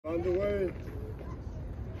On the way.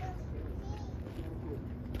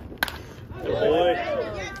 Good boy.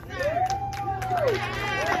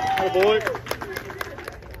 Good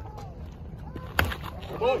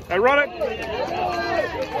boy. Hey, run it.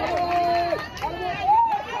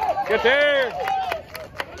 Get there.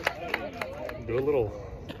 Do a little.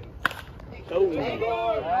 Oh.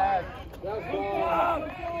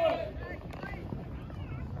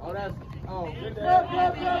 Oh, that's. Oh, good there.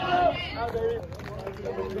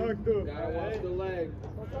 Gotta watch the leg.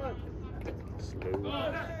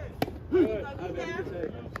 Slow. Good.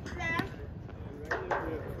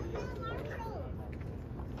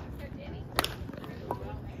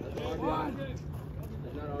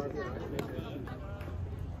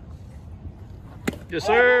 Yes,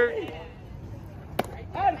 sir.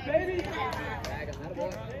 Baby.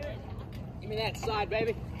 Give me that side,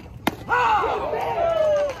 baby.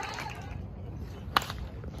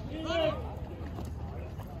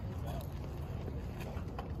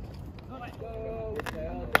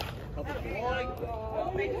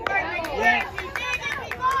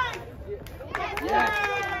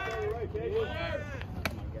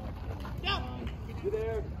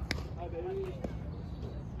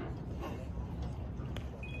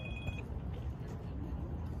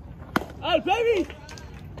 Hey, baby!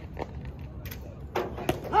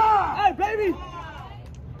 Hey, baby!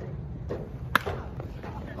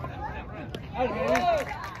 Hey, baby!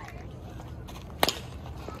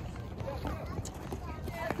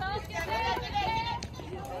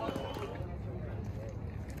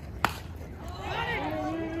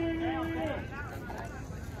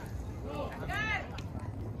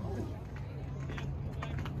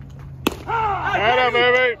 Atta,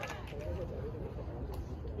 baby.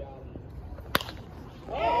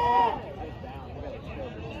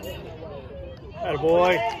 Atta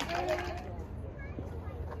boy.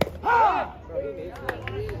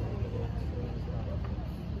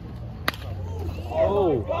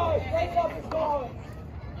 Oh.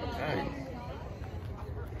 Nice.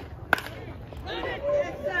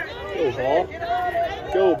 Go ball.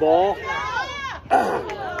 Go ball.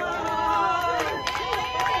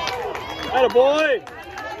 Atta boy.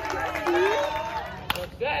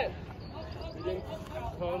 What's that?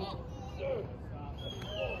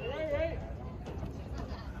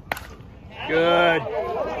 Good.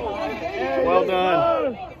 Well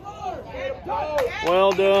done.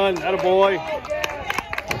 Well done. Atta boy.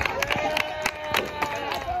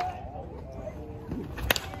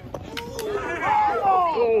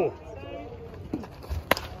 Oh.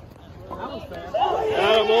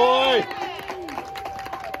 Atta boy.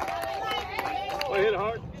 Oh, hit it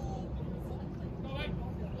hard.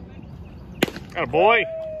 Atta boy.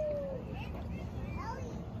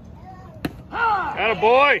 Atta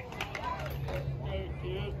boy.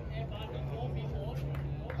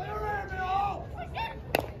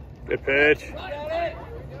 Good pitch.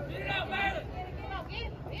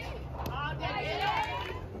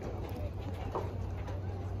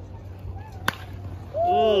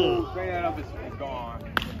 Straight out of his gone.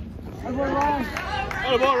 Atta boy,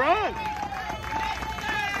 run.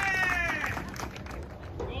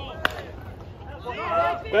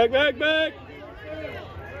 Back, back, back.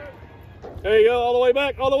 There you go, all the way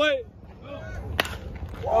back, all the way.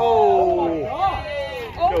 Oh.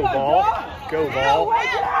 Go ball. Go ball.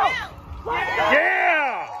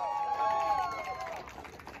 Yeah.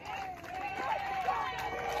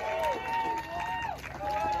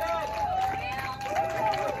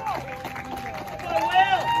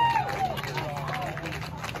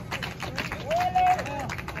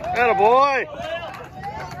 Atta boy.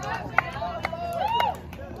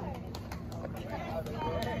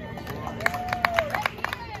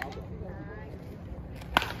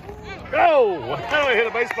 Go! How do I hit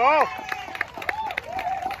a baseball?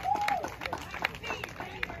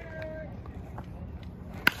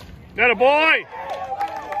 Atta boy!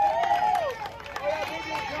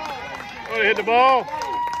 Oh, they hit the ball.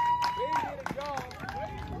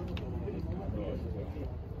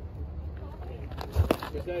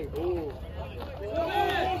 Get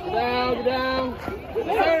down, get down.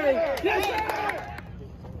 Yes, sir.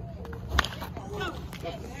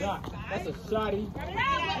 That's a shot. That's a shotty.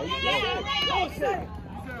 Go, sir.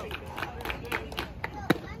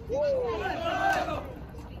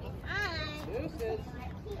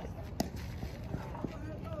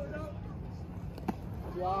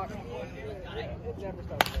 Block. It never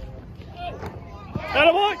stops.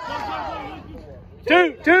 Atta boy!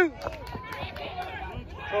 Two!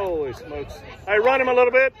 Holy smokes. Hey, run him a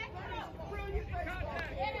little bit.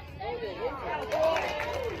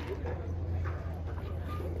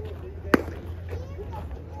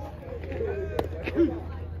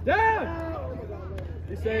 Down!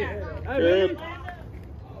 You say, Good.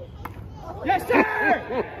 yes, sir!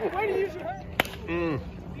 Way to use your head.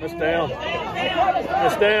 That's down.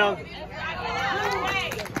 That's down.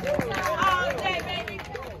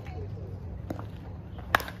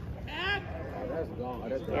 That's gone.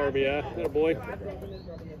 That's gone. RBI. That boy.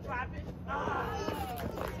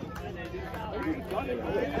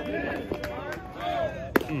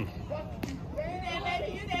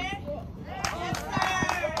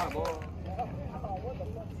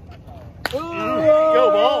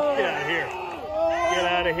 Go ball. Get out of here. Get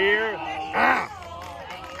out of here. Ah.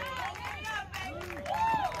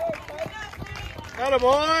 Atta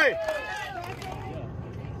boy.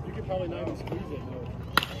 You could probably not even squeeze it. No.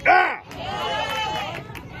 Ah.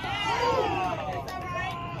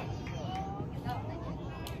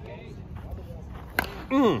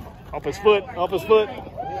 Off his foot. Off his foot.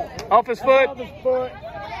 Off his foot. Off his foot.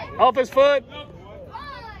 Off his foot.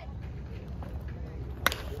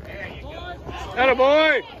 Atta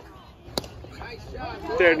boy.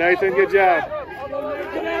 There, Nathan. Good job.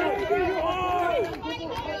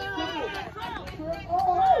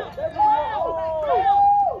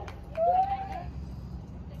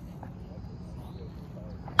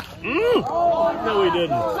 No, he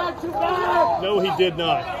didn't. No, he did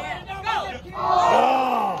not.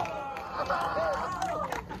 Oh.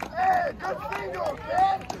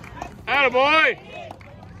 Atta boy.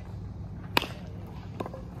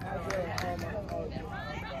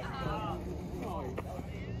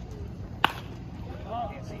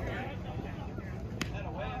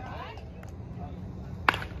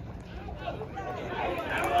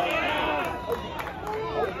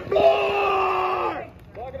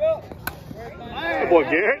 Good boy,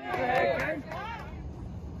 Garrett.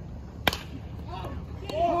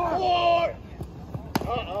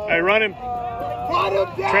 Hey, run him.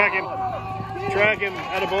 Track him. Track him.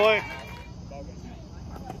 Atta boy.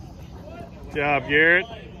 Good job, Garrett.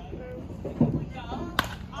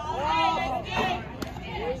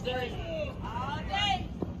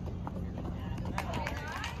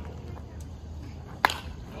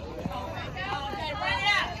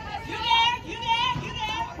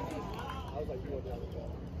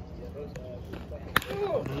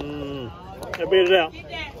 I beat it out. Get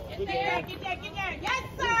there. Yes,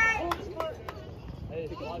 sir. Hey,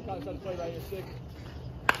 a lot of times I play right in 6.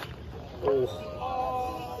 Oh.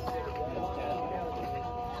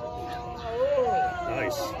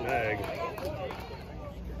 Nice snag.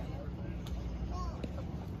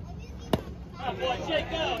 Oh, boy,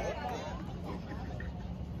 Jacob.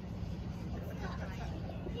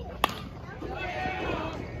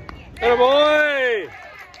 Atta boy.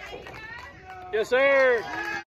 Yes, sir.